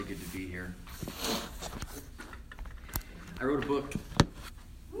Good to be here. I wrote a book.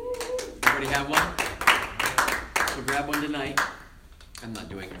 Everybody have one? So grab one tonight. I'm not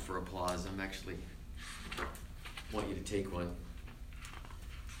doing it for applause. I'm actually want you to take one.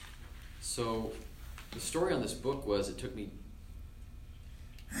 So the story on this book was it took me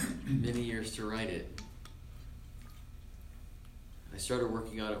many years to write it. I started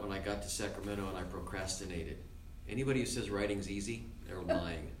working on it when I got to Sacramento and I procrastinated. Anybody who says writing's easy, they're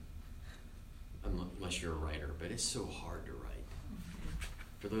lying. Unless you're a writer, but it's so hard to write.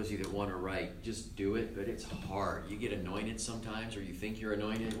 For those of you that want to write, just do it, but it's hard. You get anointed sometimes, or you think you're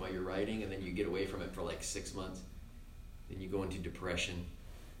anointed while you're writing, and then you get away from it for like 6 months. Then you go into depression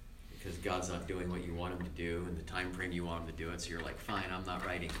because God's not doing what you want him to do in the time frame you want him to do it, so you're like, fine, I'm not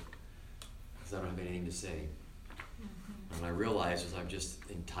writing because I don't have anything to say. And I realized I'm just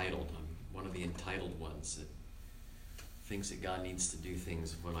entitled. I'm one of the entitled ones that thinks that God needs to do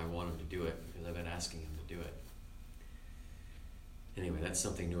things when I want him to do it because I've been asking him to do it. Anyway, that's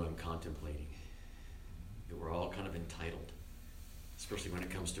something new I'm contemplating. That we're all kind of entitled, especially when it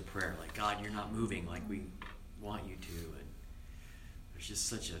comes to prayer. Like, God, you're not moving like we want you to. And there's just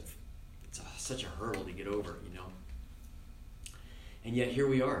such a hurdle to get over, you know. And yet here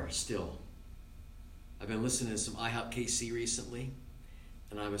we are still. I've been listening to some IHOP KC recently,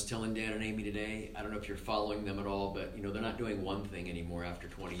 and I was telling Dan and Amy today, I don't know if you're following them at all, but you know they're not doing one thing anymore after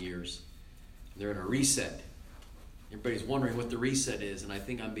 20 years. They're in a reset. Everybody's wondering what the reset is, and I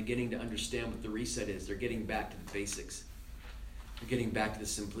think I'm beginning to understand what the reset is. They're getting back to the basics. They're getting back to the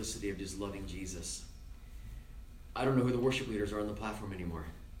simplicity of just loving Jesus. I don't know who the worship leaders are on the platform anymore.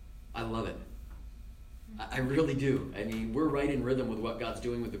 I love it. I really do. I mean, we're right in rhythm with what God's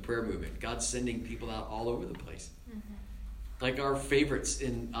doing with the prayer movement. God's sending people out all over the place. Mm-hmm. Like our favorites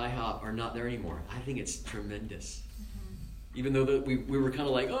in IHOP are not there anymore. I think it's tremendous. Mm-hmm. Even though we were kind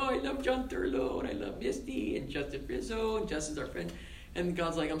of like, oh, I love John Thurlow, and I love Misty, and Justin Rizzo, and Justin's our friend. And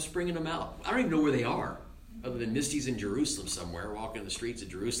God's like, I'm springing them out. I don't even know where they are, other than Misty's in Jerusalem somewhere, walking the streets of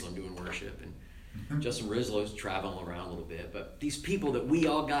Jerusalem doing worship, and Justin Rizzo's traveling around a little bit. But these people that we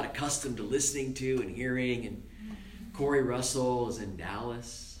all got accustomed to listening to and hearing, and Corey Russell is in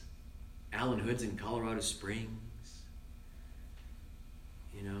Dallas, Alan Hood's in Colorado Springs.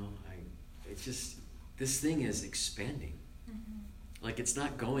 You know, it's just, this thing is expanding. Mm-hmm. Like it's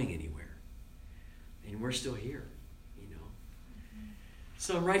not going anywhere. And we're still here, you know. Mm-hmm.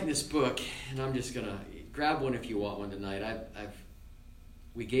 So I'm writing this book, and I'm just going to grab one if you want one tonight.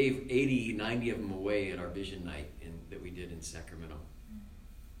 We gave 80, 90 of them away at our vision night that we did in Sacramento.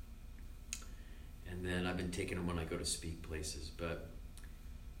 And then I've been taking them when I go to speak places. But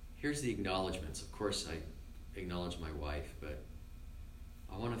here's the acknowledgments. Of course, I acknowledge my wife, but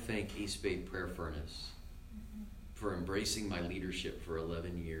I want to thank East Bay Prayer Furnace for embracing my leadership for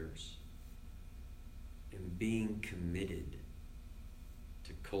 11 years and being committed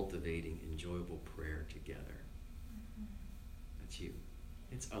to cultivating enjoyable prayer together. That's you.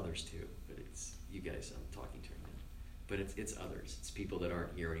 It's others too, but it's you guys I'm talking to right now. But it's others. It's people that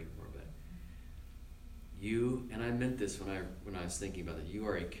aren't here anymore. But you, and I meant this when I was thinking about it, you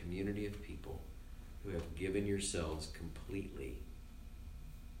are a community of people who have given yourselves completely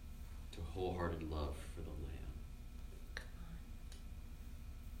to wholehearted love for the Lamb.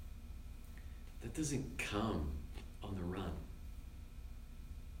 That doesn't come on the run.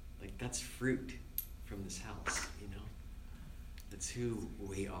 Like that's fruit from this house, you know. It's who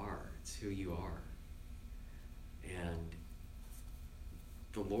we are. It's who you are. And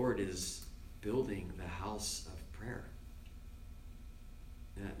the Lord is building the house of prayer.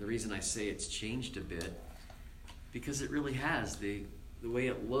 And the reason I say it's changed a bit, because it really has. The way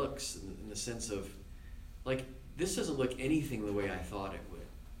it looks, in the sense of, like, this doesn't look anything the way I thought it would.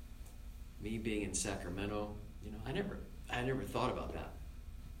 Me being in Sacramento, you know, I never thought about that.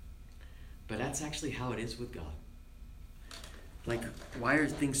 But that's actually how it is with God. Like, why are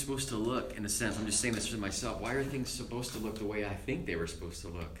things supposed to look, in a sense, I'm just saying this for myself, why are things supposed to look the way I think they were supposed to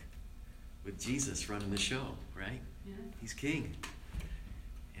look? With Jesus running the show, right? Yeah. He's king.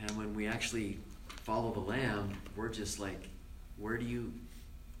 And when we actually follow the Lamb, we're just like, where do you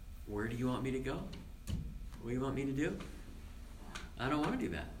want me to go? What do you want me to do? I don't want to do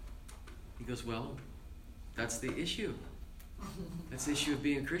that. He goes, well, that's the issue. That's the issue of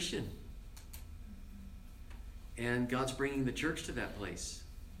being a Christian. And God's bringing the church to that place.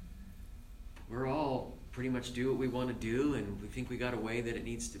 We're all pretty much do what we want to do, and we think we got a way that it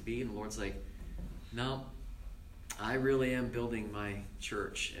needs to be, and the Lord's like, no, I really am building my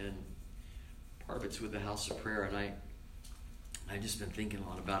church, and part of it's with the house of prayer, and I've just been thinking a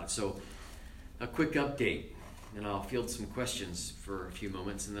lot about it. So, a quick update. and I'll field some questions for a few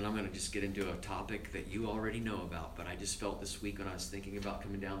moments, and then I'm going to just get into a topic that you already know about, but I just felt this week when I was thinking about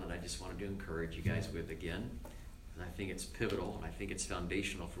coming down that I just wanted to encourage you guys with again. And I think it's pivotal, and I think it's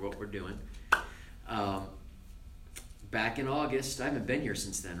foundational for what we're doing. Back in August, I haven't been here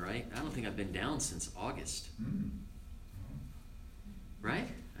since then, right? I don't think I've been down since August. Right?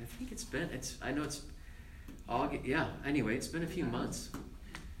 I think I know it's August. Yeah, anyway, it's been a few months.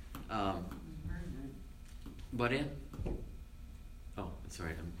 What in? Oh, that's all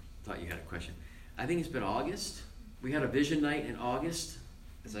right. I thought you had a question. I think it's been August. We had a vision night in August,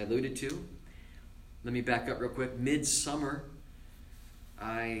 as I alluded to. Let me back up real quick. Midsummer,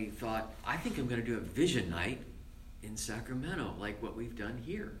 I thought, I think I'm going to do a vision night in Sacramento, like what we've done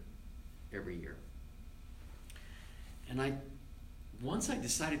here every year. And once I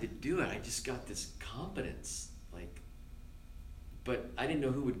decided to do it, I just got this confidence, but I didn't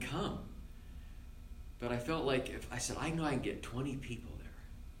know who would come. But I felt like if I said, I know I can get 20 people there.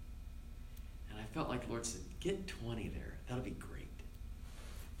 And I felt like the Lord said, get 20 there. That'll be great.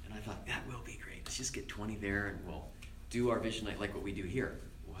 And I thought, that will be great. Let's just get 20 there and we'll do our vision night like what we do here.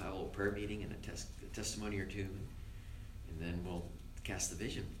 We'll have a little prayer meeting and a testimony or two. And then we'll cast the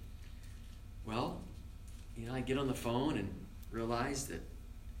vision. Well, I get on the phone and realize that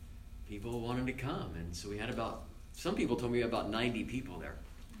people wanted to come. And so we had some people told me about 90 people there,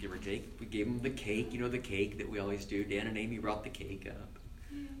 give or take. We gave them the cake, the cake that we always do. Dan and Amy brought the cake up.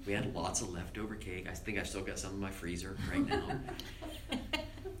 We had lots of leftover cake. I think I've still got some in my freezer right now.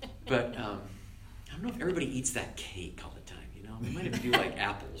 But I don't know if everybody eats that cake all the time, We might have to do like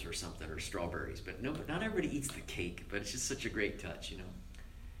apples or something or strawberries. But not everybody eats the cake. But it's just such a great touch,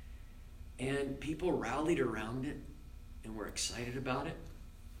 And people rallied around it and were excited about it.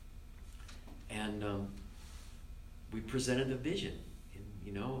 And we presented a vision. And,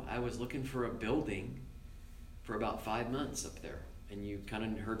 I was looking for a building for about 5 months up there. And you kind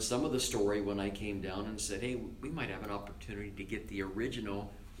of heard some of the story when I came down and said, hey, we might have an opportunity to get the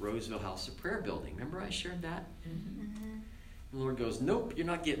original Roseville House of Prayer building. Remember I shared that? Mm-hmm. And the Lord goes, nope, you're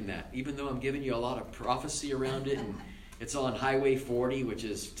not getting that. Even though I'm giving you a lot of prophecy around it. And it's on Highway 40, which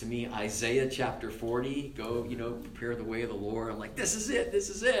is, to me, Isaiah chapter 40. Go, prepare the way of the Lord. I'm like, this is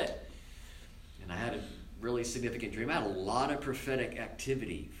it. And I had a really significant dream. I had a lot of prophetic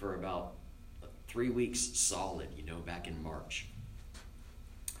activity for about 3 weeks solid, back in March.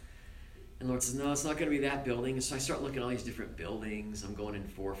 And the Lord says, no, it's not going to be that building. And so I start looking at all these different buildings. I'm going in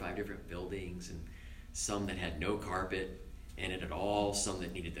 4 or 5 different buildings, and some that had no carpet in it at all, some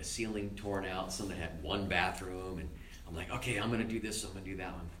that needed the ceiling torn out, some that had 1 bathroom. And I'm like, okay, I'm going to do this, I'm going to do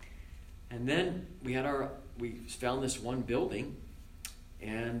that one. And then we found this one building,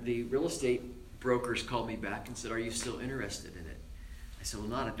 and the real estate brokers called me back and said, are you still interested in it? I said, well,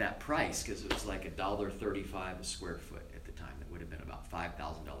 not at that price, because it was like $1.35 a square foot at the time. It would have been about $5,000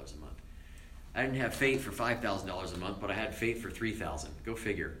 a month. I didn't have faith for $5,000 a month, but I had faith for $3,000. Go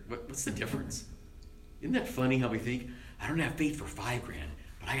figure. What's the difference? Isn't that funny how we think, I don't have faith for $5,000,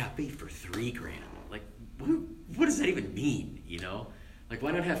 but I got faith for $3,000. Like, what does that even mean, Like,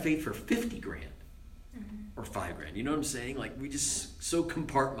 why not have faith for $50,000 or $5,000? You know what I'm saying? Like, we just so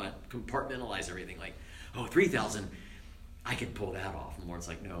compartmentalize everything. Like, oh, $3,000, I could pull that off. And the Lord's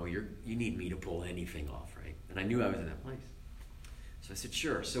like, no, you need me to pull anything off, right? And I knew I was in that place. So I said,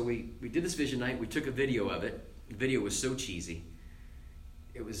 sure. So we did this vision night. We took a video of it. The video was so cheesy.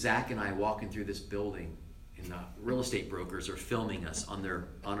 It was Zach and I walking through this building, and the real estate brokers are filming us on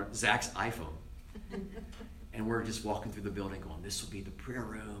Zach's iPhone. And we're just walking through the building going, this will be the prayer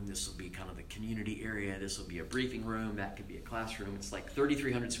room. This will be kind of the community area. This will be a briefing room. That could be a classroom. It's like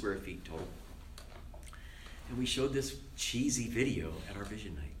 3,300 square feet total. And we showed this cheesy video at our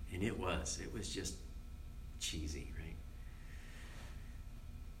vision night. And it was just cheesy, right?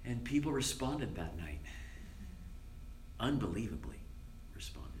 And people responded that night. Unbelievably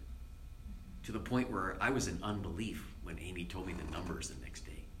responded. To the point where I was in unbelief when Amy told me the numbers the next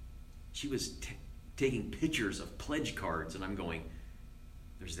day. She was taking pictures of pledge cards, and I'm going,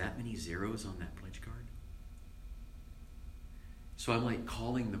 there's that many zeros on that pledge card? So I'm like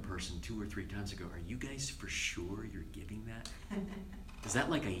calling the person 2 or 3 times. I go, are you guys for sure you're giving that? Is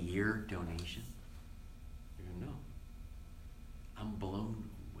that like a year donation? I go, no. I'm blown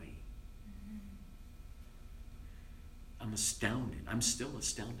away. I'm astounded. I'm still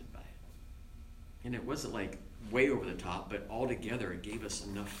astounded by it. And it wasn't like way over the top, but altogether it gave us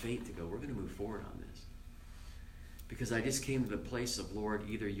enough faith to go, we're going to move forward on this. Because I just came to the place of, Lord,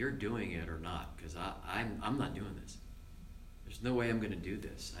 either you're doing it or not, because I'm not doing this. There's no way I'm going to do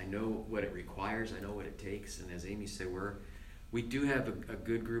this. I know what it requires. I know what it takes. And as Amy said, we're We do have a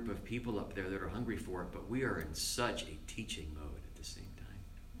good group of people up there that are hungry for it, but we are in such a teaching mode at the same time.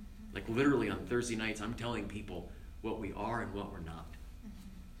 Mm-hmm. Like literally on Thursday nights, I'm telling people what we are and what we're not.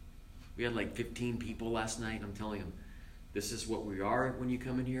 Mm-hmm. We had like 15 people last night, and I'm telling them, this is what we are when you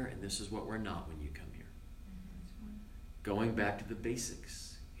come in here, and this is what we're not when you come here. Mm-hmm. Going back to the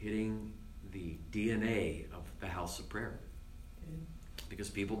basics, hitting the DNA of the house of prayer. Because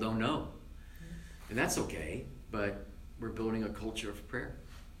people don't know. And that's okay, but we're building a culture of prayer.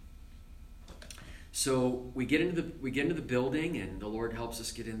 So we get into the building, and the Lord helps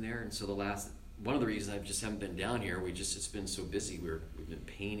us get in there. And so one of the reasons I just haven't been down here, it's been so busy. We've been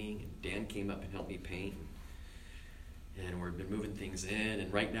painting, and Dan came up and helped me paint. And we've been moving things in.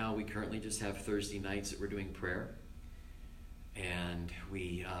 And right now we currently just have Thursday nights that we're doing prayer. And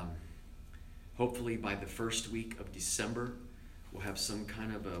we hopefully by the first week of December, we'll have some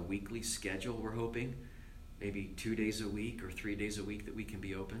kind of a weekly schedule, we're hoping. Maybe 2 days a week or 3 days a week that we can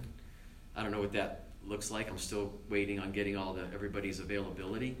be open. I don't know what that looks like. I'm still waiting on getting everybody's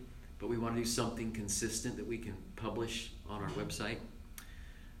availability. But we want to do something consistent that we can publish on our website.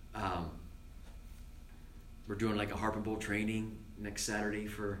 We're doing like a harp and bowl training next Saturday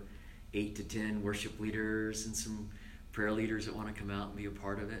for 8 to 10 worship leaders and some prayer leaders that want to come out and be a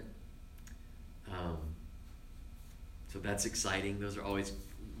part of it. So that's exciting. Those are always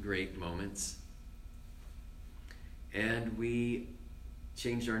great moments. And we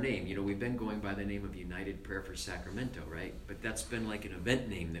changed our name. We've been going by the name of United Prayer for Sacramento, right? But that's been like an event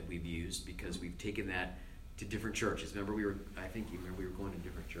name that we've used because we've taken that to different churches. Remember, we were going to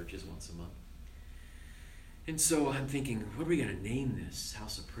different churches once a month. And so I'm thinking, what are we going to name this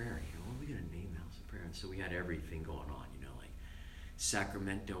House of Prayer? What are we going to name the House of Prayer? And so we had everything going on, like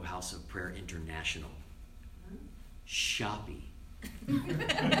Sacramento House of Prayer International. Shoppy.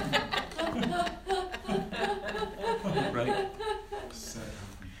 Right?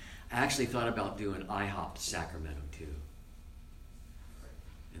 I actually thought about doing IHOP Sacramento too.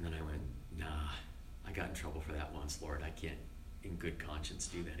 And then I went, nah, I got in trouble for that once, Lord. I can't in good conscience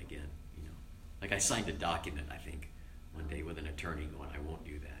do that again. Like I signed a document, I think, one day with an attorney going, I won't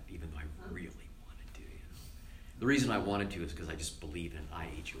do that, even though I really wanted to. The reason I wanted to is because I just believe in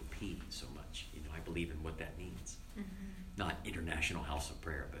IHOP so much. I believe in what that means. Mm-hmm. Not International House of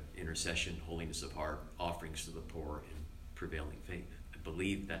Prayer, but intercession, holiness of heart, offerings to the poor, and prevailing faith. I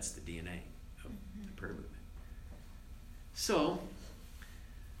believe that's the DNA of the prayer movement. So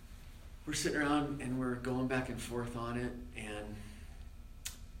we're sitting around and we're going back and forth on it, and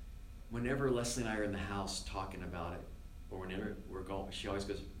whenever Leslie and I are in the house talking about it, or whenever we're going, she always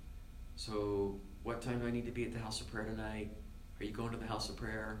goes, so what time do I need to be at the house of prayer tonight? Are you going to the house of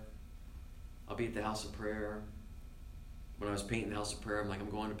prayer? I'll be at the house of prayer. When I was painting the house of prayer, I'm like, I'm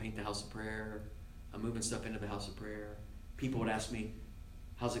going to paint the house of prayer. I'm moving stuff into the house of prayer. People would ask me,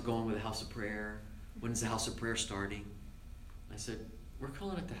 how's it going with the house of prayer? When's the house of prayer starting? I said, we're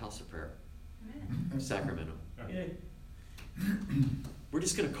calling it the house of prayer. Sacramento. We're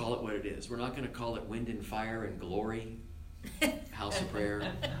just going to call it what it is. We're not going to call it wind and fire and glory, house of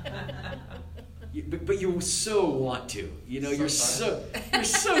prayer. But you so want to. You're so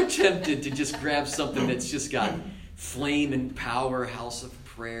tempted to just grab something that's just got flame and power, house of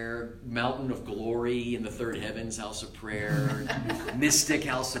prayer, mountain of glory in the third heavens, house of prayer, mystic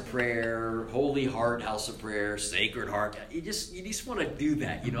house of prayer, holy heart, house of prayer, sacred heart. You just want to do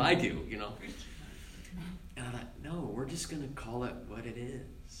that. I do. And I thought, no, we're just going to call it what it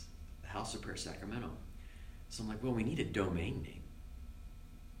is, the House of Prayer Sacramento. So I'm like, well, we need a domain name.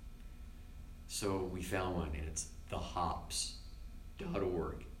 So we found one, and it's thehops.org.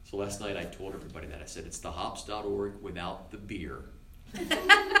 So last night I told everybody that. I said, it's thehops.org without the beer.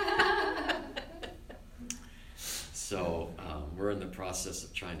 So we're in the process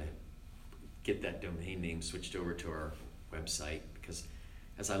of trying to get that domain name switched over to our website, because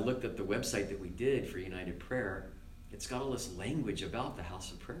as I looked at the website that we did for United Prayer, it's got all this language about the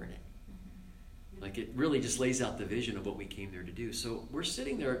House of Prayer in it. Like it really just lays out the vision of what we came there to do. So we're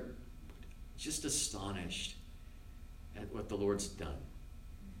sitting there just astonished at what the Lord's done.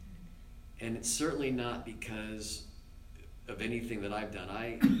 And it's certainly not because of anything that I've done.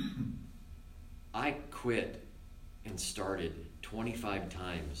 I quit and started 25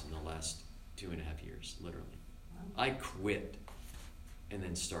 times in the last 2.5 years, literally. I quit and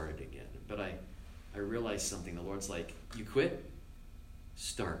then started again. But I realized something. The Lord's like, you quit?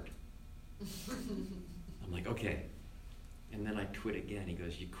 Start. I'm like, okay. And then I quit again. He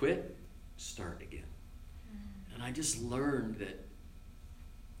goes, you quit? Start again. And I just learned that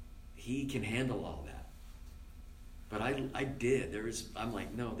he can handle all that. But I did. I'm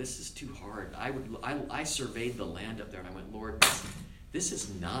like, no, this is too hard. I surveyed the land up there, and I went, Lord, this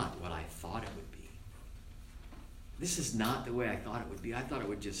is not what I thought it would be. This is not the way I thought it would be. I thought it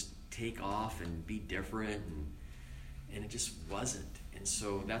would just take off and be different, and it just wasn't. And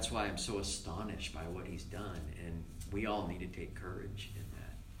so that's why I'm so astonished by what he's done. And we all need to take courage in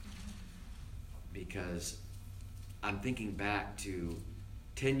that. Because I'm thinking back to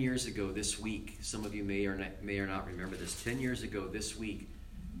 10 years ago this week. Some of you may or not remember this. 10 years ago this week,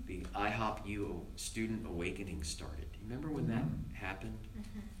 the IHOP Student Awakening started. Do you remember when that happened?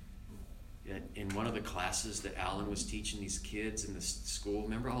 In one of the classes that Alan was teaching these kids in the school,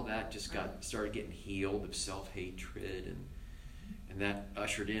 remember all that just started getting healed of self-hatred, and that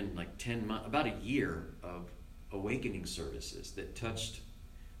ushered in like 10 months, about a year of awakening services that touched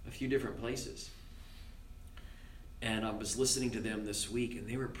a few different places. And I was listening to them this week, and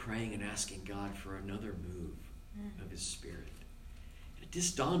they were praying and asking God for another move of his Spirit. And it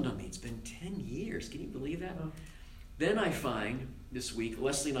just dawned on me, it's been 10 years. Can you believe that? Then I find this week,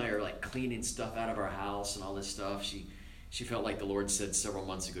 Leslie and I are like cleaning stuff out of our house and all this stuff. She felt like the Lord said several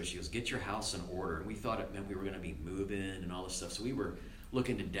months ago, she goes, get your house in order. And we thought it meant we were going to be moving and all this stuff. So we were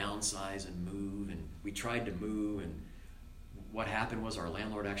looking to downsize and move, and we tried to move, and what happened was our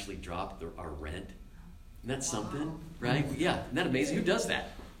landlord actually dropped our rent. Isn't that something, right? Yeah, isn't that amazing? Who does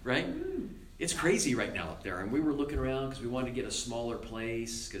that, right? It's crazy right now up there. And we were looking around because we wanted to get a smaller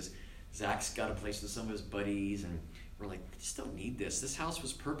place because Zach's got a place with some of his buddies, and we're like, we just don't need this. This house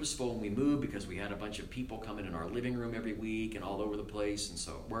was purposeful when we moved because we had a bunch of people coming in our living room every week and all over the place, and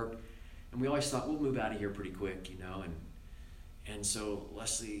so it worked. And we always thought, we'll move out of here pretty quick, you know. And so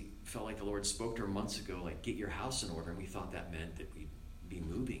Leslie felt like the Lord spoke to her months ago, like, get your house in order. And we thought that meant that we'd be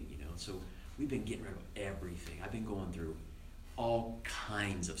moving, you know. So we've been getting rid of everything. I've been going through all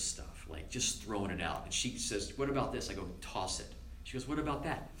kinds of stuff, like just throwing it out. And she says, what about this? I go, toss it. She goes, what about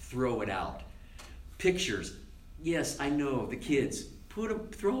that? Throw it out. Pictures. Yes, I know, the kids.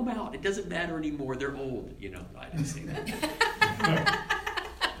 Throw them out. It doesn't matter anymore. They're old. You know, I didn't say that.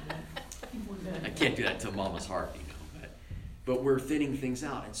 I can't do that to Mama's heart, you know. But we're thinning things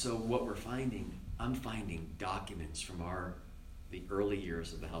out. And so what we're finding, I'm finding documents from the early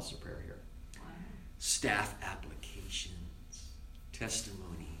years of the House of Prayer here. Staff applications,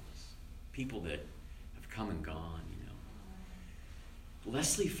 testimonies, people that have come and gone, you know.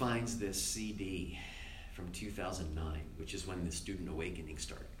 Leslie finds this CD from 2009, which is when the Student Awakening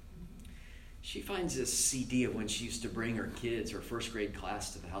started. She finds this CD of when she used to bring her kids, her first grade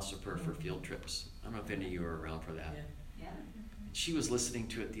class, to the House of Prayer for field trips. I don't know if any of you were around for that. Yeah. And she was listening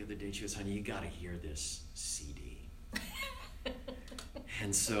to it the other day. She goes, honey, you got to hear this CD.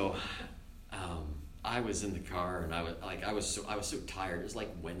 And so I was in the car, and I was so tired. It was like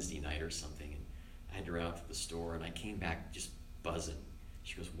Wednesday night or something, and I had to run out to the store, and I came back just buzzing.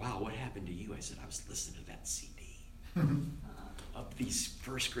 She goes, wow, what happened to you? I said, I was listening to that CD of these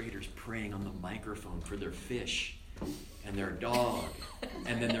first graders praying on the microphone for their fish and their dog,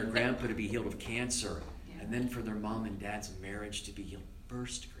 and then their grandpa to be healed of cancer, and then for their mom and dad's marriage to be healed.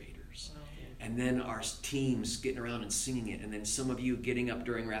 First graders. And then our teams getting around and singing it, and then some of you getting up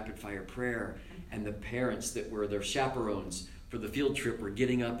during rapid fire prayer, and the parents that were their chaperones for the field trip were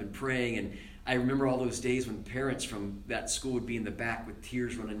getting up and praying. And I remember all those days when parents from that school would be in the back with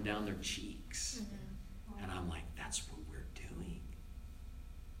tears running down their cheeks. Mm-hmm. And I'm like, that's what we're doing.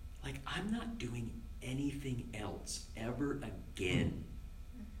 Like, I'm not doing anything else ever again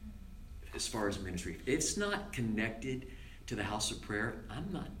as far as ministry. If it's not connected to the House of Prayer, I'm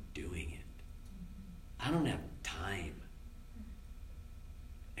not doing it. I don't have time.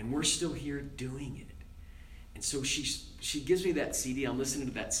 And we're still here doing it. And so she gives me that CD. I'm listening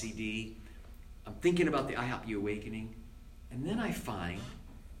to that CD. I'm thinking about the IHOP Awakening. And then I find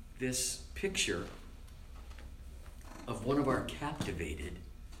this picture of one of our captivated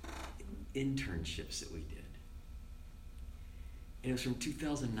internships that we did. And it was from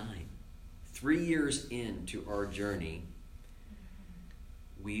 2009. 3 years into our journey,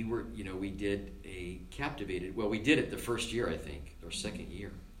 we did a captivated, we did it the first year, I think, or second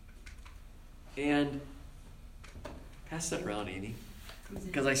year. And pass that around, Amy.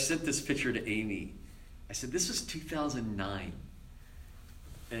 Because I sent this picture to Amy. I said, this was 2009.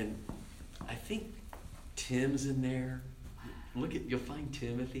 And I think Tim's in there. You'll find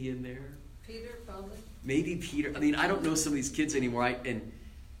Timothy in there. Peter, probably. Maybe Peter. I mean, I don't know some of these kids anymore. And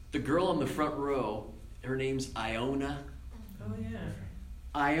the girl on the front row, her name's Iona. Oh, yeah.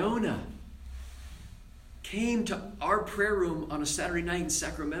 Iona came to our prayer room on a Saturday night in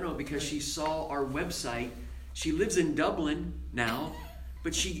Sacramento because she saw our website. She lives in Dublin now,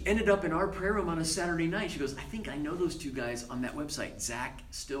 But she ended up in our prayer room on a Saturday night. She goes, I think I know those two guys on that website, Zach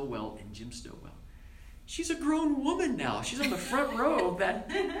Stilwell and Jim Stilwell. She's a grown woman now. She's on the front row of that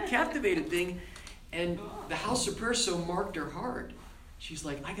Captivated thing. And the house of prayer so marked her heart. She's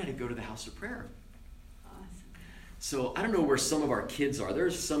like, I got to go to the house of prayer. Awesome. So I don't know where some of our kids are.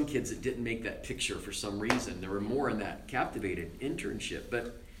 There's some kids that didn't make that picture for some reason. There were more in that Captivated internship.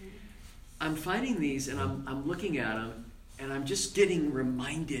 But I'm finding these and I'm looking at them. And I'm just getting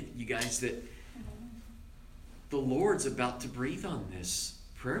reminded, you guys, that the Lord's about to breathe on this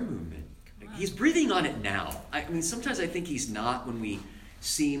prayer movement. He's breathing on it now. I mean, sometimes I think he's not when we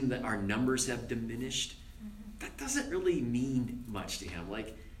seem that our numbers have diminished. That doesn't really mean much to him.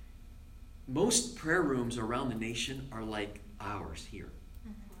 Like, most prayer rooms around the nation are like ours here.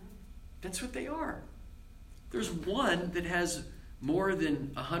 That's what they are. There's one that has more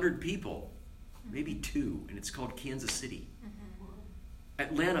than 100 people. Maybe 2, and it's called Kansas City.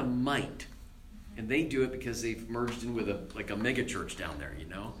 Atlanta might, and they do it because they've merged in with a mega church down there, you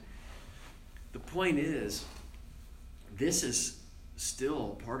know. The point is, this is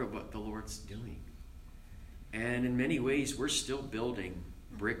still part of what the Lord's doing. And in many ways, we're still building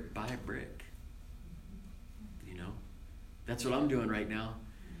brick by brick. You know, that's what I'm doing right now.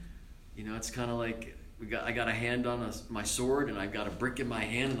 You know, it's kind of like I got a hand on my sword, and I've got a brick in my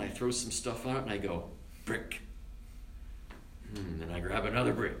hand, and I throw some stuff on it, and I go, brick. And I grab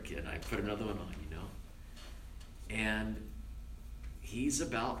another brick, and I put another one on, you know. And he's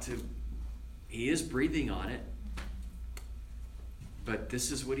he is breathing on it, but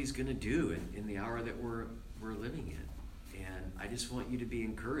this is what he's going to do in the hour that we're living in. And I just want you to be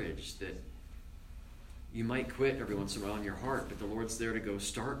encouraged that you might quit every once in a while in your heart, but the Lord's there to go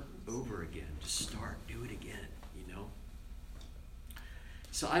start over again. Just start, do it again, you know.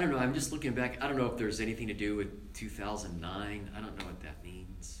 So I don't know, I'm just looking back. I don't know if there's anything to do with 2009. I don't know what that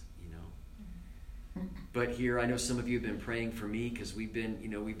means, you know. But here, I know some of you have been praying for me because we've been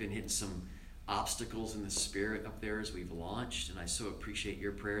hitting some obstacles in the spirit up there as we've launched, and I so appreciate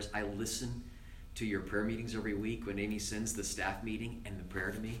your prayers. I listen to your prayer meetings every week when Amy sends the staff meeting and the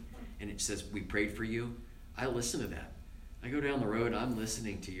prayer to me, and it says, we prayed for you. I listen to that. I go down the road, I'm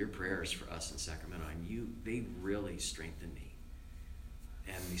listening to your prayers for us in Sacramento, and they really strengthen me.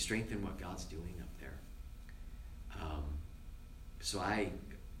 And they strengthen what God's doing up there. So I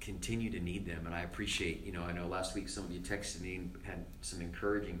continue to need them, and I appreciate, you know, I know last week some of you texted me and had some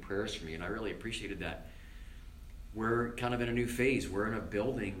encouraging prayers for me, and I really appreciated that. We're kind of in a new phase. We're in a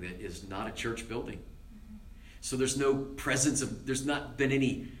building that is not a church building. So there's not been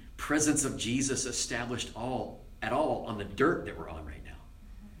any presence of Jesus established at all on the dirt that we're on right now.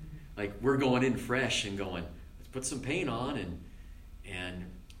 Like, we're going in fresh and going, let's put some paint on, and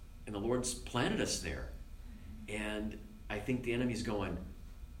the Lord's planted us there. And I think the enemy's going,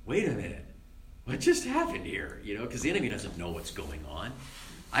 wait a minute, what just happened here? You know, because the enemy doesn't know what's going on.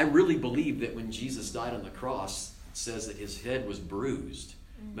 I really believe that when Jesus died on the cross, it says that his head was bruised.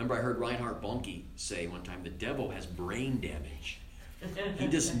 Remember, I heard Reinhard Bonnke say one time, the devil has brain damage. He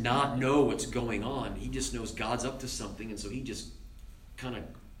does not know what's going on. He just knows God's up to something, and so he just kind of,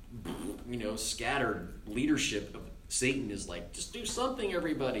 you know, scattered leadership of Satan is like, just do something,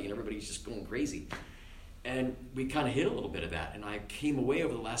 everybody, and everybody's just going crazy. And we kind of hit a little bit of that, and I came away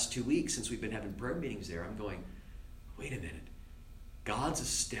over the last 2 weeks since we've been having prayer meetings there. I'm going, wait a minute, God's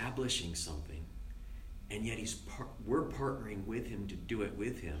establishing something, and yet we're partnering with him to do it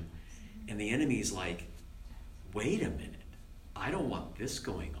with him, and the enemy's like, wait a minute. I don't want this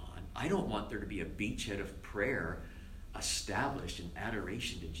going on. I don't want there to be a beachhead of prayer established in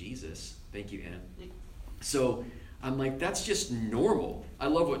adoration to Jesus. Thank you, Ann. So I'm like, that's just normal. I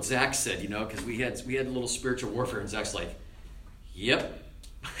love what Zach said, you know, because we had a little spiritual warfare, and Zach's like, yep.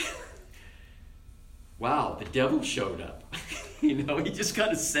 Wow, the devil showed up. You know, he just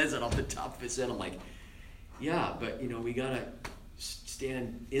kind of says it off the top of his head. I'm like, yeah, but, you know, we got to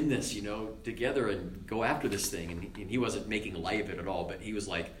stand in this, you know, together and go after this thing. And he wasn't making light of it at all, but he was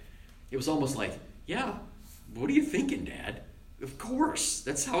like, it was almost like, yeah, what are you thinking, Dad? Of course,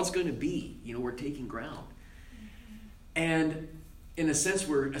 that's how it's going to be. You know, we're taking ground. And in a sense,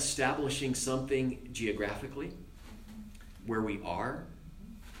 we're establishing something geographically where we are,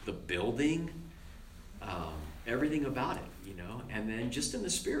 the building, everything about it, you know, and then just in the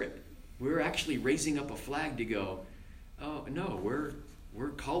spirit, we're actually raising up a flag to go, oh, no, we're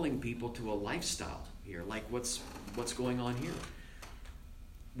calling people to a lifestyle here, like what's going on here.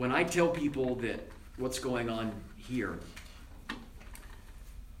 When I tell people that what's going on here,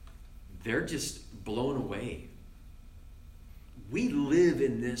 they're just blown away. We live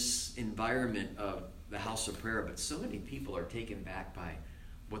in this environment of the house of prayer, but so many people are taken back by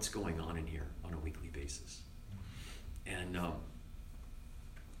what's going on in here on a weekly basis. And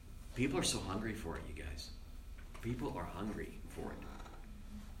people are so hungry for it, you guys. People are hungry for it.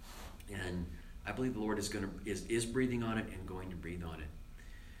 And I believe the Lord is breathing on it and going to breathe on it.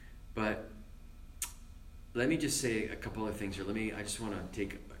 But let me just say a couple of things here. I just want to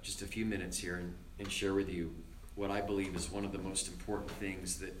take just a few minutes here and share with you what I believe is one of the most important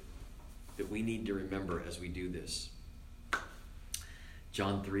things that we need to remember as we do this.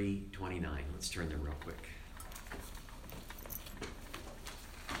 John 3:29. Let's turn there real quick.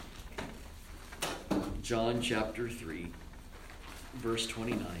 John chapter 3, verse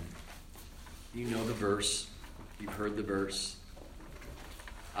 29. You know the verse. You've heard the verse.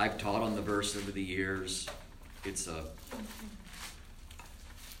 I've taught on the verse over the years. It's a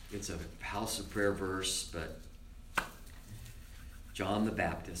house of prayer verse, but John the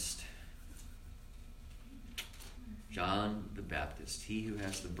Baptist, he who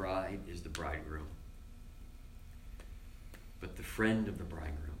has the bride is the bridegroom, but the friend of the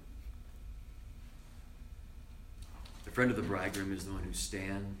bridegroom. The friend of the bridegroom is the one who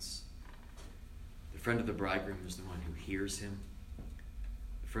stands. The friend of the bridegroom is the one who hears him.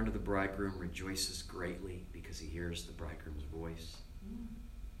 The friend of the bridegroom rejoices greatly because he hears the bridegroom's voice.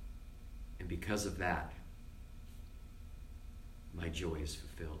 And because of that, my joy is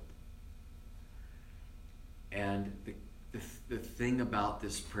fulfilled. And the thing about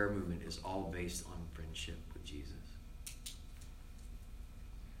this prayer movement is all based on friendship with Jesus.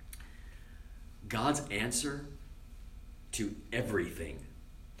 God's answer to everything.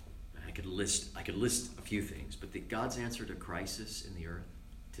 I could list a few things, but God's answer to crisis in the earth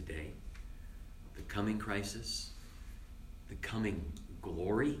today, the coming crisis, the coming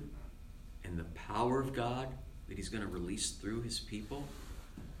glory, and the power of God that he's going to release through his people,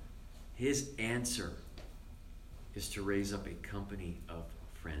 his answer is to raise up a company of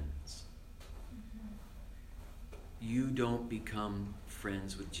friends. You don't become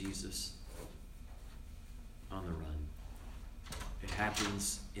friends with Jesus on the run. It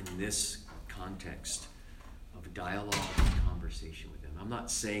happens in this context of dialogue and conversation with him. I'm not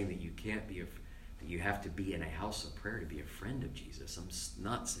saying that you can't be that you have to be in a house of prayer to be a friend of Jesus. I'm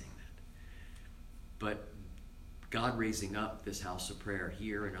not saying that. But God raising up this house of prayer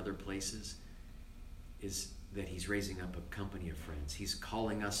here and other places is that he's raising up a company of friends. He's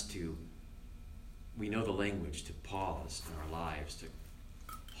calling us to, we know the language, to pause in our lives, to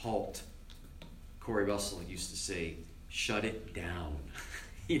halt. Corey Russell used to say, shut it down.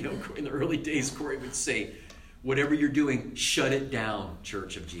 In the early days, Corey would say, whatever you're doing, shut it down,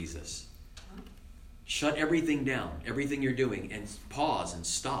 Church of Jesus. Shut everything down, everything you're doing, and pause and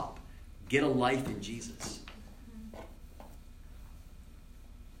stop. Get a life in Jesus.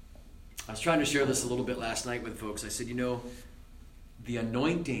 I was trying to share this a little bit last night with folks. I said, the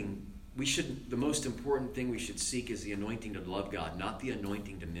anointing, the most important thing we should seek is the anointing to love God, not the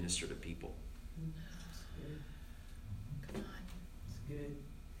anointing to minister to people. Come on. That's good.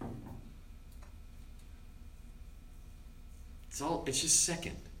 It's just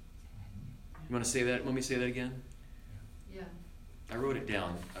second. You want to say that? Want me to say that again? Yeah. I wrote it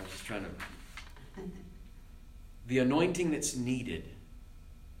down. I was just trying to. The anointing that's needed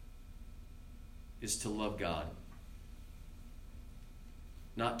is to love God,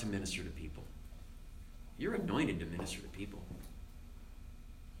 not to minister to people. You're anointed to minister to people.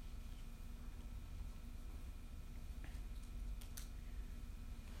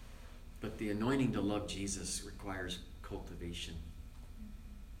 But the anointing to love Jesus requires cultivation.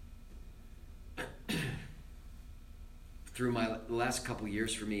 Through the last couple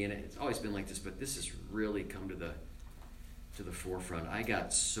years for me, and it's always been like this, but this has really come to the forefront. I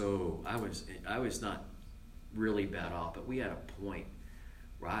was not really bad off, but we had a point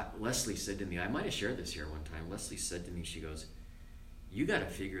where Leslie said to me, I might have shared this here one time. Leslie said to me, she goes, you got to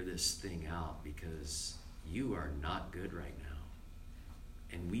figure this thing out because you are not good right now.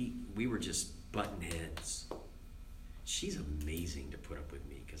 And we were just butting heads. She's amazing to put up with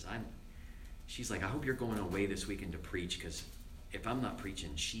me because she's like, I hope you're going away this weekend to preach because if I'm not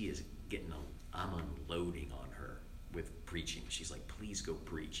preaching, she is I'm unloading on her with preaching. She's like, please go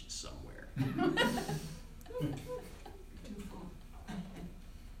preach somewhere.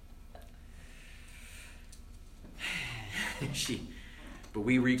 But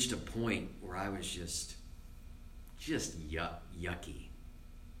we reached a point where I was just yucky.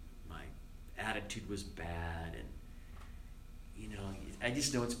 My attitude was bad, and I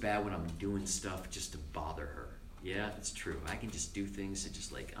just know it's bad when I'm doing stuff just to bother her. Yeah, it's true. I can just do things that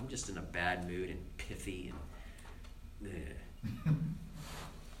just I'm just in a bad mood and pithy and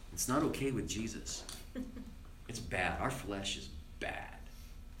it's not okay with Jesus. It's bad. Our flesh is bad.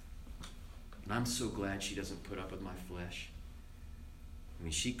 And I'm so glad she doesn't put up with my flesh. I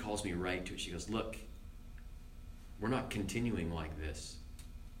mean, she calls me right to it. She goes, look, we're not continuing like this.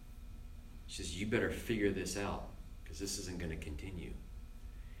 She says, you better figure this out because this isn't going to continue.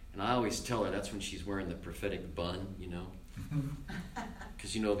 And I always tell her that's when she's wearing the prophetic bun, you know.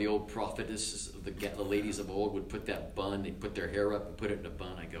 Because, you know, the old prophetesses, the ladies of old would put that bun, they'd put their hair up and put it in a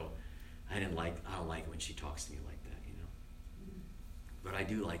bun. I go, I don't like it when she talks to me like that, you know. But I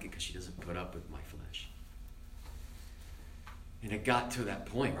do like it because she doesn't put up with my flesh. And it got to that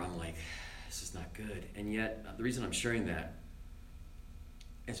point where I'm like, this is not good. And yet, the reason I'm sharing that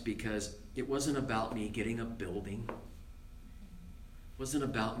is because it wasn't about me getting a building. It wasn't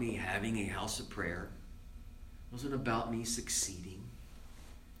about me having a house of prayer. It wasn't about me succeeding,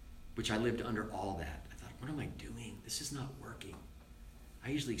 which I lived under all that. I thought, what am I doing? This is not working. I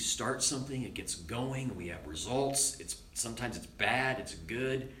usually start something, it gets going, we have results. Sometimes it's bad, it's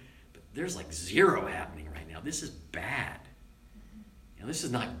good, but there's like zero happening right now. This is bad. You know, this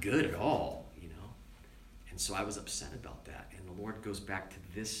is not good at all, you know. And so I was upset about that. And the Lord goes back to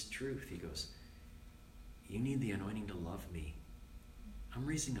this truth. He goes, you need the anointing to love me. I'm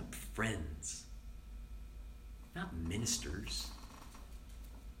raising up friends, not ministers.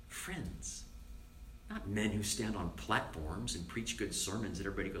 Friends. Not men who stand on platforms and preach good sermons that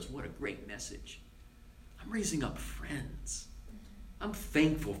everybody goes, what a great message. I'm raising up friends. I'm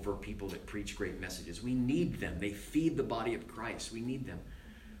thankful for people that preach great messages. We need them. They feed the body of Christ. We need them.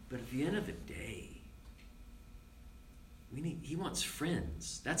 But at the end of the day, he wants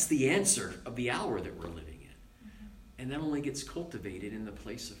friends. That's the answer of the hour that we're living in. And that only gets cultivated in the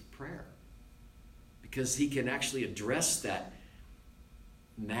place of prayer. Because he can actually address that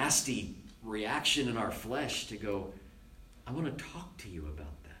nasty reaction in our flesh to go, I want to talk to you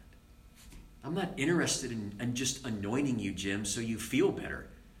about that. I'm not interested in just anointing you, Jim, so you feel better.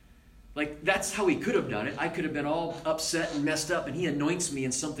 Like, that's how he could have done it. I could have been all upset and messed up, and he anoints me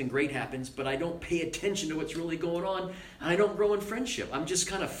and something great happens, but I don't pay attention to what's really going on, and I don't grow in friendship. I'm just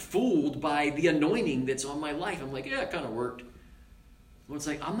kind of fooled by the anointing that's on my life. I'm like, yeah, it kind of worked. Well, it's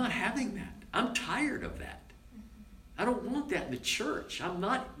like, I'm not having that. I'm tired of that. I don't want that in the church.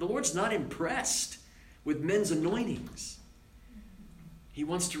 The Lord's not impressed with men's anointings. He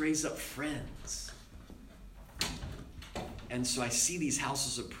wants to raise up friends. And so I see these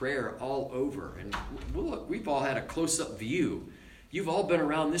houses of prayer all over. And look, we've all had a close-up view. You've all been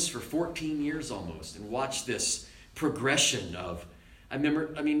around this for 14 years almost and watched this progression of,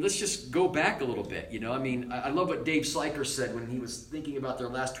 let's just go back a little bit. You know, I love what Dave Slyker said when he was thinking about their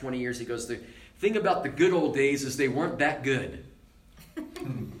last 20 years. He goes, the thing about the good old days is they weren't that good.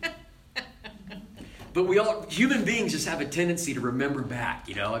 But human beings just have a tendency to remember back,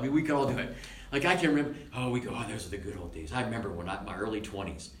 you know. We could all do it. Like I can remember, those are the good old days. I remember when my early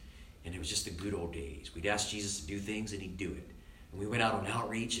 20s, and it was just the good old days. We'd ask Jesus to do things, and he'd do it. And we went out on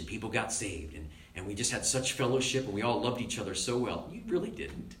outreach, and people got saved. And we just had such fellowship, and we all loved each other so well. You really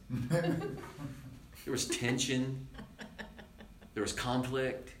didn't. There was tension. There was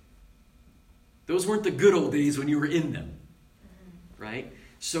conflict. Those weren't the good old days when you were in them, right?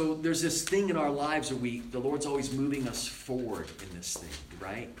 So there's this thing in our lives where the Lord's always moving us forward in this thing,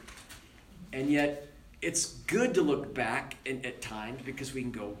 right? And yet it's good to look back at times because we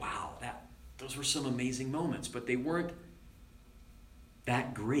can go, wow, those were some amazing moments, but they weren't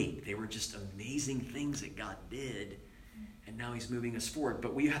that great. They were just amazing things that God did, and now he's moving us forward.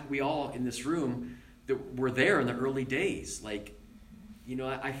 But we all in this room that were there in the early days, like, you know,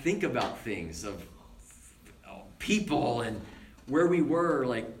 I think about things of people and where we were,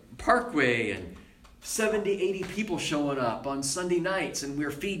 like Parkway, and 70, 80 people showing up on Sunday nights, and we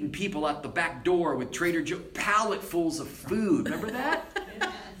were feeding people at the back door with Trader Joe, palletfuls of food. Remember that?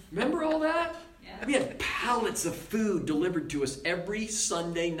 Yes. Remember all that? Yes. We had pallets of food delivered to us every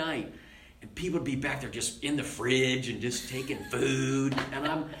Sunday night. And people would be back there just in the fridge and just taking food.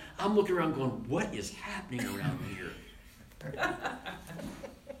 And I'm looking around going, what is happening around here?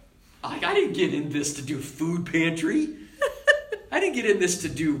 I didn't get in this to do food pantry. I didn't get in this to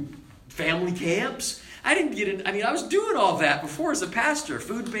do family camps. I was doing all that before as a pastor.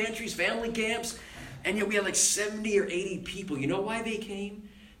 Food pantries, family camps. And yet we had like 70 or 80 people. You know why they came?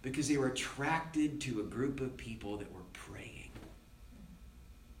 Because they were attracted to a group of people that were praying.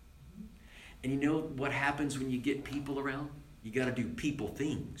 And you know what happens when you get people around? You got to do people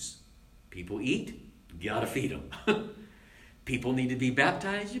things. People eat, you got to feed them. People need to be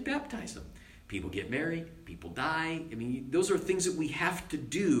baptized, you baptize them. People get married, people die. Those are things that we have to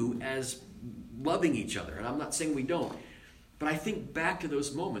do as loving each other. And I'm not saying we don't. But I think back to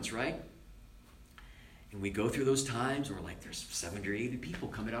those moments, right? And we go through those times where we're like, there's 70 or 80 people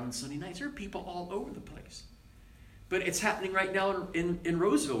coming out on Sunday nights. There are people all over the place. But it's happening right now in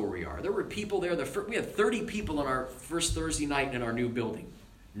Roseville where we are. There were people there. We had 30 people on our first Thursday night in our new building.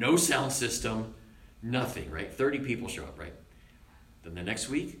 No sound system, nothing, right? 30 people show up, right? Then the next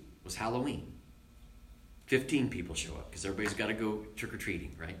week was Halloween. 15 people show up because everybody's got to go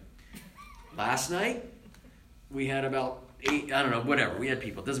trick-or-treating, right? Last night, we had about 8, I don't know, whatever. We had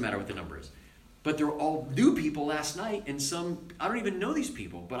people. It doesn't matter what the number is. But they're all new people last night, and some, I don't even know these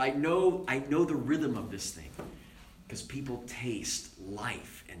people, but I know the rhythm of this thing. Because people taste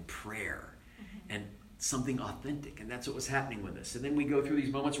life and prayer and something authentic. And that's what was happening with us. And then we go through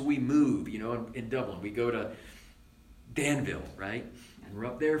these moments where we move, in Dublin. We go to Danville, right? And we're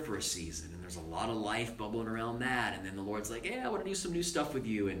up there for a season. And there's a lot of life bubbling around that. And then the Lord's like, I want to do some new stuff with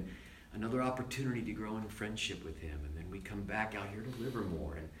you. And another opportunity to grow in friendship with him. And then we come back out here to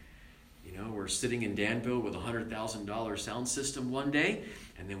Livermore. And we're sitting in Danville with a $100,000 sound system one day,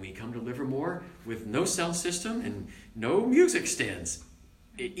 and then we come to Livermore with no sound system and no music stands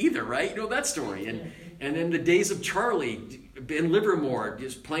either, right? You know that story. And then the days of Charlie in Livermore,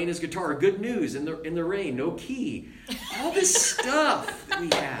 just playing his guitar, good news in the rain, no key. All this stuff that we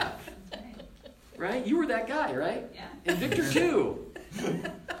have, right? You were that guy, right? Yeah. And Victor too.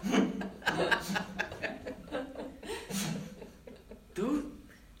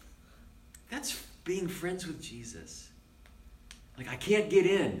 That's being friends with Jesus. Like, I can't get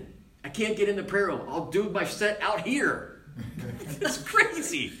in. I can't get in the prayer room. I'll do my set out here. It's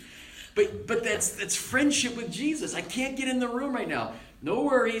crazy. But that's friendship with Jesus. I can't get in the room right now. No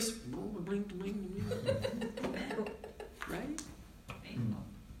worries. Right?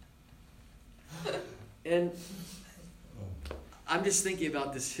 And I'm just thinking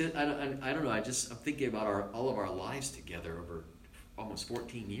about this. I don't know. I'm thinking about all of our lives together over almost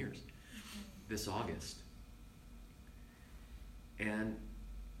 14 years. This August. And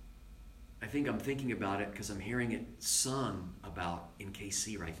I think I'm thinking about it because I'm hearing it sung about in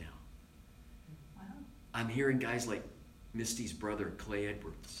KC right now. Wow. I'm hearing guys like Misty's brother, Clay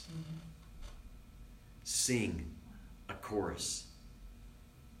Edwards, sing a chorus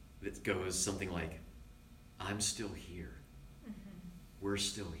that goes something like, I'm still here. We're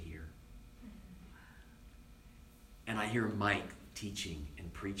still here. And I hear Mike teaching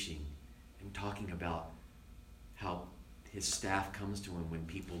and preaching and talking about how his staff comes to him when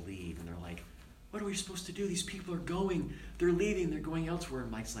people leave and they're like, what are we supposed to do? These people are going, they're leaving, they're going elsewhere. And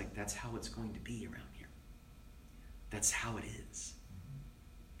Mike's like, that's how it's going to be around here. That's how it is.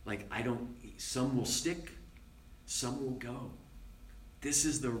 Like, some will stick, some will go. This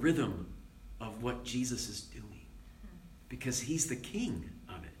is the rhythm of what Jesus is doing because he's the king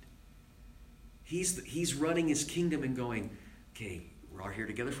of it. He's running his kingdom and going, okay, we're all here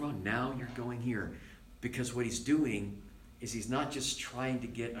together for a while. Now you're going here. Because what he's doing is he's not just trying to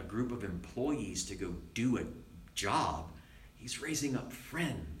get a group of employees to go do a job. He's raising up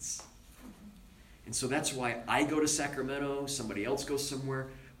friends. And so that's why I go to Sacramento. Somebody else goes somewhere.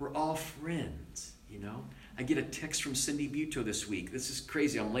 We're all friends, I get a text from Cindy Buto this week. This is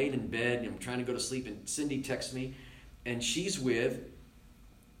crazy. I'm laying in bed and I'm trying to go to sleep. And Cindy texts me. And she's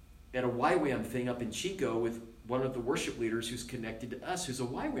at a YWAM thing up in Chico with one of the worship leaders who's connected to us, who's a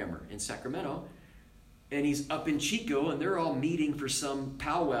YWAMer in Sacramento. And he's up in Chico, and they're all meeting for some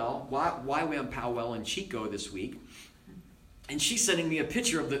powwow, YWAM powwow in Chico this week. And she's sending me a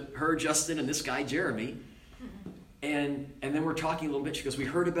picture of her, Justin, and this guy, Jeremy. And then we're talking a little bit. She goes, we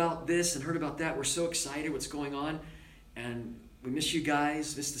heard about this and heard about that. We're so excited what's going on. And we miss you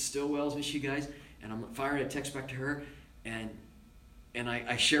guys, miss the Stilwells, miss you guys. And I'm firing a text back to her. And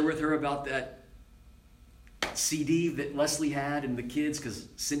I share with her about that CD that Leslie had and the kids, because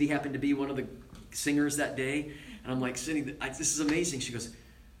Cindy happened to be one of the singers that day. And I'm like, Cindy, this is amazing. She goes,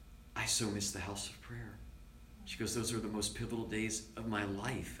 I so miss the house of prayer. She goes, those are the most pivotal days of my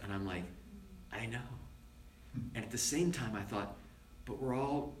life. And I'm like, I know. And at the same time, I thought, but we're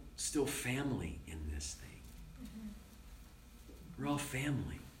all still family in this thing. We're all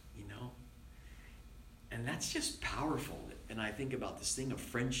family, And that's just powerful. And I think about this thing of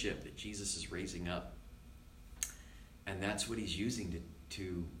friendship that Jesus is raising up. And that's what he's using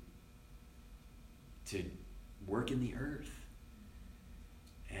to work in the earth.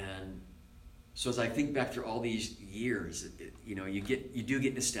 And so as I think back through all these years, you do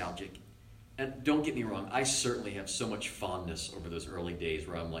get nostalgic. And don't get me wrong, I certainly have so much fondness over those early days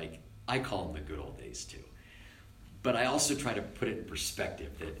where I'm like, I call them the good old days too. But I also try to put it in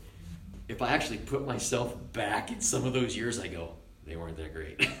perspective that if I actually put myself back in some of those years, I go, they weren't that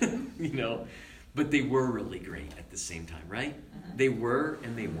great, But they were really great at the same time, right? They were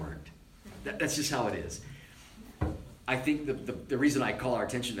and they weren't. That's just how it is. I think the reason I call our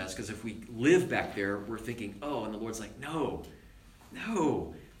attention to that is because if we live back there, we're thinking, oh, and the Lord's like, no.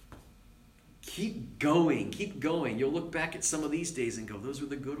 Keep going. You'll look back at some of these days and go, those were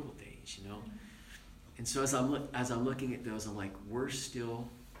the good old days, you know? And so as I'm looking at those, I'm like, we're still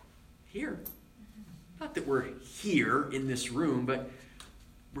here. Not that we're here in this room, but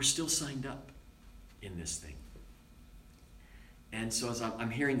we're still signed up in this thing. And so as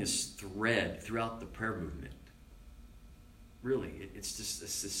I'm hearing this thread throughout the prayer movement, really, it's just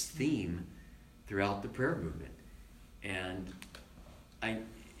this theme throughout the prayer movement. And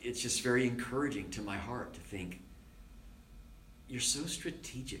it's just very encouraging to my heart to think, you're so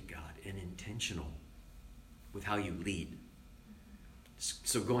strategic, God, and intentional with how you lead.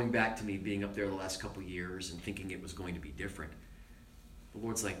 So going back to me being up there the last couple years and thinking it was going to be different, the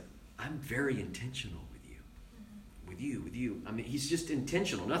Lord's like, I'm very intentional with you. I mean, he's just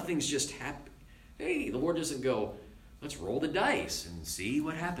intentional. Nothing's just happen. Hey, the Lord doesn't go, let's roll the dice and see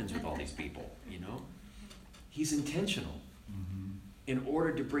what happens with all these people, you know? He's intentional in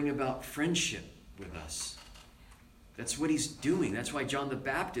order to bring about friendship with us. That's what he's doing. That's why John the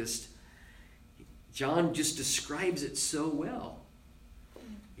Baptist, John just describes it so well.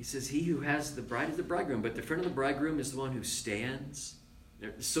 He says, he who has the bride is the bridegroom, but the friend of the bridegroom is the one who stands.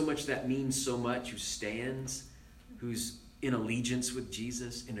 There's so much that means so much, who stands, who's in allegiance with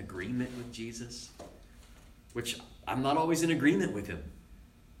Jesus, in agreement with Jesus, which I'm not always in agreement with him.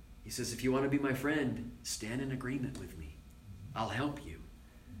 He says, if you want to be my friend, stand in agreement with me. I'll help you.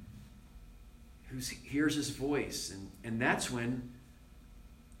 Who hears his voice, and that's when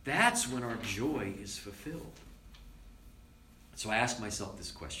our joy is fulfilled. So I ask myself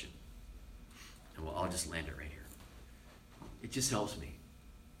this question, and I'll just land it right here. It just helps me,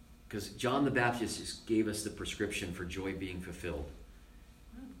 because John the Baptist just gave us the prescription for joy being fulfilled.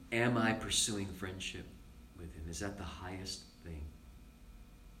 Am I pursuing friendship with him? Is that the highest thing?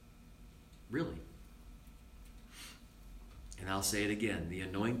 Really? And I'll say it again. The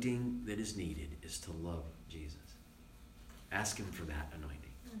anointing that is needed is to love Jesus. Ask him for that anointing.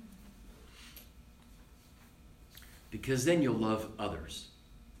 Because then you'll love others.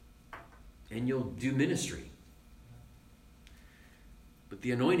 And you'll do ministry. But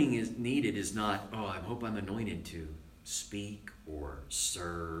the anointing is needed is not, oh, I hope I'm anointed to speak or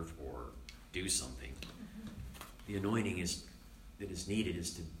serve or do something. The anointing that is needed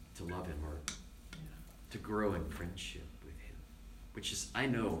is to love him or to grow in friendship with him. Which is, I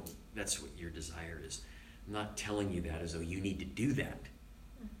know that's what your desire is. I'm not telling you that as though you need to do that.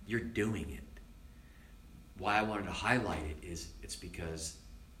 You're doing it. Why I wanted to highlight it is it's because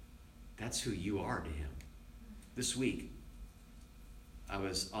that's who you are to him. This week, I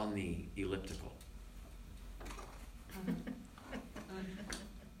was on the elliptical.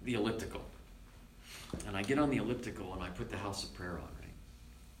 The elliptical. And I get on the elliptical and I put the house of prayer on, right?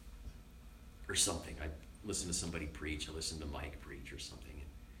 Or something. I listen to somebody preach. I listen to Mike preach or something.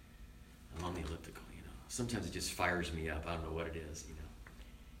 And I'm on the elliptical, you know. Sometimes it just fires me up. I don't know what it is, you know.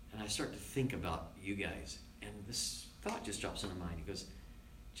 And I start to think about you guys. And this thought just drops into mind. He goes,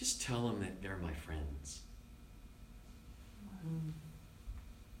 just tell them that they're my friends.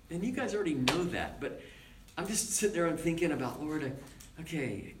 And you guys already know that. But I'm just sitting there and thinking about, Lord,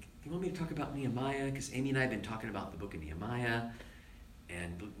 okay, you want me to talk about Nehemiah? Because Amy and I have been talking about the book of Nehemiah.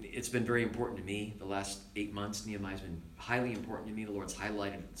 And it's been very important to me the last 8 months. Nehemiah's been highly important to me. The Lord's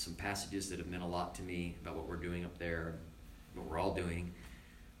highlighted some passages that have meant a lot to me about what we're doing up there, what we're all doing.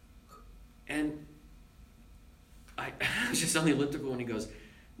 And I was just on the elliptical when he goes,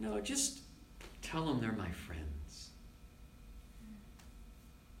 no, just tell them they're my friends.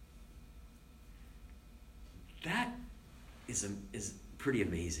 That is pretty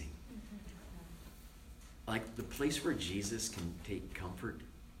amazing. Like the place where Jesus can take comfort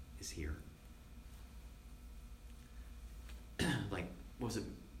is here. Like, was it,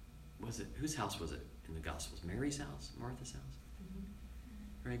 whose house was it in the Gospels? Mary's house? Martha's house?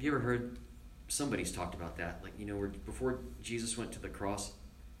 Mm-hmm. Right, have you ever heard, somebody's talked about that, like, you know, where before Jesus went to the cross,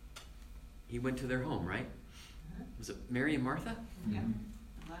 he went to their home, right? Uh-huh. Was it Mary and Martha? Yeah.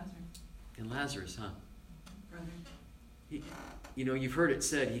 Mm-hmm. Lazarus. And Lazarus, huh? Brother. You know, you've heard it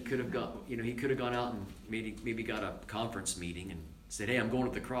said he could have gone out and maybe got a conference meeting and said, hey, I'm going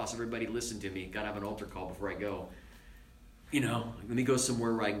to the cross. Everybody listen to me. Got to have an altar call before I go. You know, let me go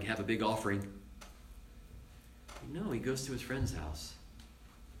somewhere where I can have a big offering. No, he goes to his friend's house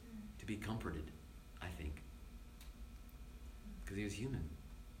to be comforted, I think. Because he was human.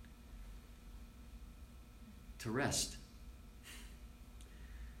 To rest.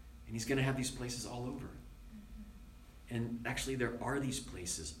 And he's going to have these places all over. And actually, there are these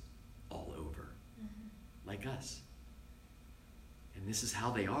places all over, like us. And this is how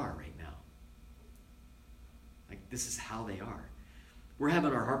they are right now. Like, this is how they are. We're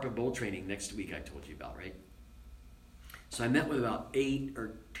having our harp and bowl training next week, I told you about, right? So I met with about 8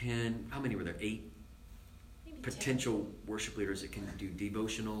 or 10, how many were there? 8 Maybe potential worship leaders that can do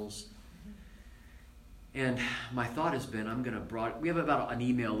devotionals. And my thought has been, we have about an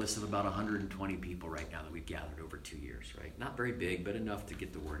email list of about 120 people right now that we've gathered over 2 years, right? Not very big, but enough to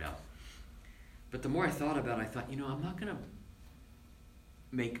get the word out. But the more I thought about it, I thought, I'm not going to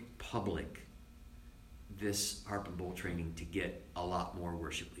make public this harp and bowl training to get a lot more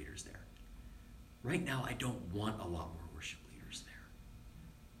worship leaders there. Right now, I don't want a lot more worship leaders there.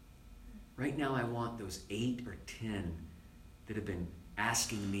 Right now, I want those 8 or 10 that have been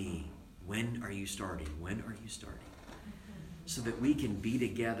asking me, when are you starting? When are you starting? So that we can be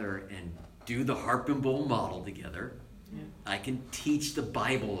together and do the harp and bowl model together. Yeah. I can teach the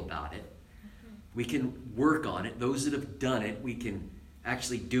Bible about it. We can work on it. Those that have done it, we can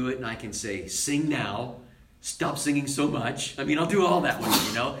actually do it, and I can say, sing now, stop singing so much. I'll do all that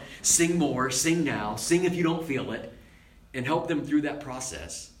with you, Sing more, sing now, sing if you don't feel it, and help them through that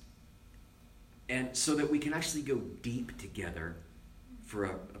process. And so that we can actually go deep together for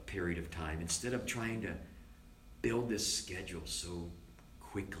a period of time, instead of trying to build this schedule so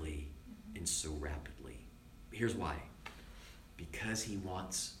quickly and so rapidly. Here's why. Because he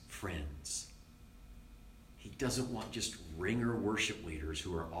wants friends. He doesn't want just ringer worship leaders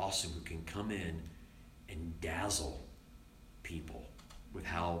who are awesome, who can come in and dazzle people with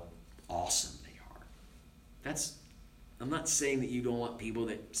how awesome they are. I'm not saying that you don't want people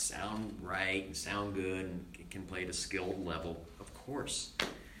that sound right and sound good and can play at a skilled level, of course.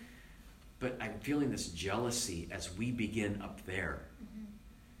 But I'm feeling this jealousy as we begin up there.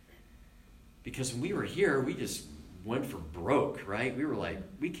 Because when we were here, we just went for broke, right?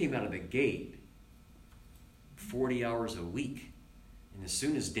 We came out of the gate 40 hours a week. And as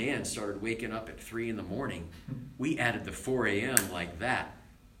soon as Dan started waking up at 3 in the morning, we added the 4 a.m. like that.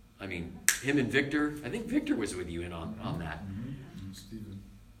 Him and Victor, I think Victor was with you in on that. And Stephen.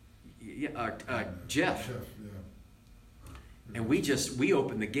 Yeah, Jeff. Yeah. And we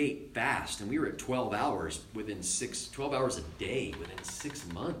opened the gate fast, and we were at 12 hours a day within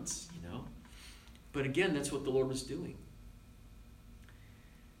 6 months, But again, that's what the Lord was doing.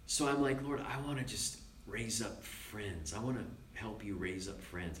 So I'm like, Lord, I want to just raise up friends. I want to help you raise up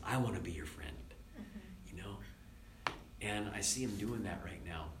friends. I want to be your friend, And I see him doing that right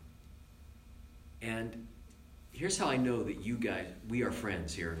now. And here's how I know that we are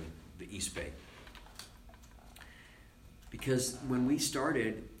friends here in the East Bay. Because when we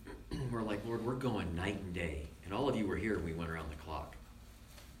started, we're like, Lord, we're going night and day. And all of you were here when we went around the clock.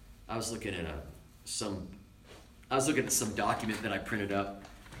 I was looking at some document that I printed up.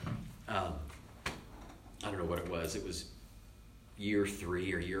 I don't know what it was. It was year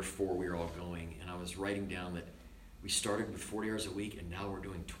 3 or year 4 we were all going. And I was writing down that we started with 40 hours a week, and now we're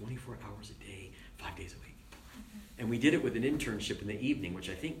doing 24 hours a day, 5 days a week. And we did it with an internship in the evening, which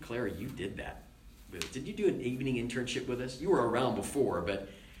I think, Clara, you did that. Did you do an evening internship with us? You were around before, but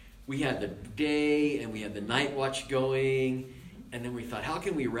we had the day and we had the night watch going. And then we thought, how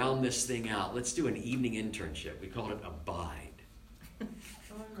can we round this thing out? Let's do an evening internship. We called it Abide. Oh,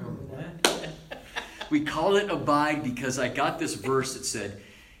 I remember that. We called it Abide because I got this verse that said,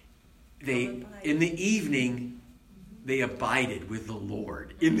 in the evening, they abided with the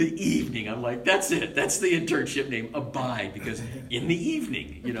Lord. In the evening. I'm like, that's it. That's the internship name, Abide, because in the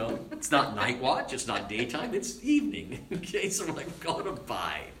evening, it's not night watch, it's not daytime, it's evening. Okay, so we're like, we call it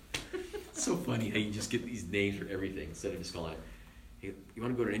Abide. It's so funny how you just get these names for everything instead of just calling it, hey, you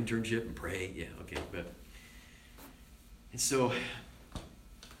want to go to an internship and pray? Yeah, okay. And so,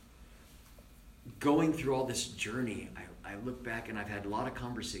 going through all this journey, I look back and I've had a lot of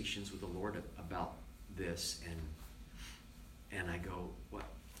conversations with the Lord about this, and I go, what?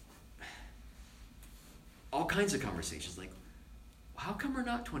 All kinds of conversations, like, how come we're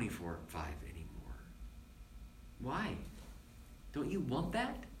not 24/5 anymore? Why? Don't you want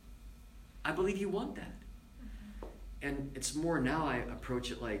that? I believe you want that. And it's more now I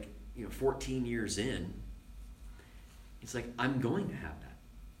approach it like, 14 years in, it's like, I'm going to have that.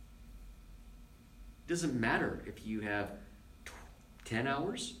 It doesn't matter if you have 10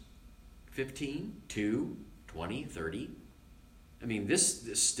 hours, 15, 2, 20, 30. This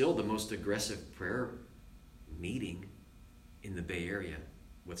is still the most aggressive prayer meeting in the Bay Area,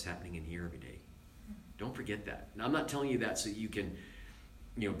 what's happening in here every day. Don't forget that. Now, I'm not telling you that so you can,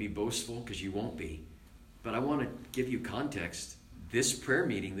 be boastful, because you won't be. But I want to give you context. This prayer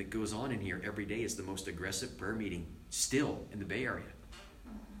meeting that goes on in here every day is the most aggressive prayer meeting still in the Bay Area.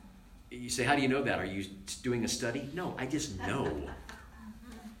 You say, how do you know that? Are you doing a study? No, I just know.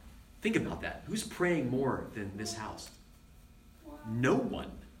 Think about that. Who's praying more than this house? No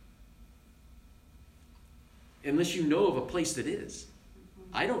one. Unless you know of a place that is.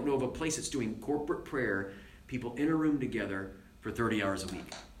 I don't know of a place that's doing corporate prayer, people in a room together for 30 hours a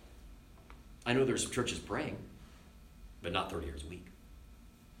week. I know there's some churches praying, but not 30 hours a week.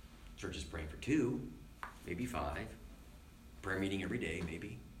 Churches praying for 2, maybe 5. Prayer meeting every day,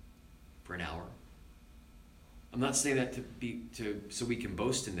 maybe, for an hour. I'm not saying that so we can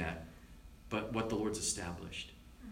boast in that, but what the Lord's established.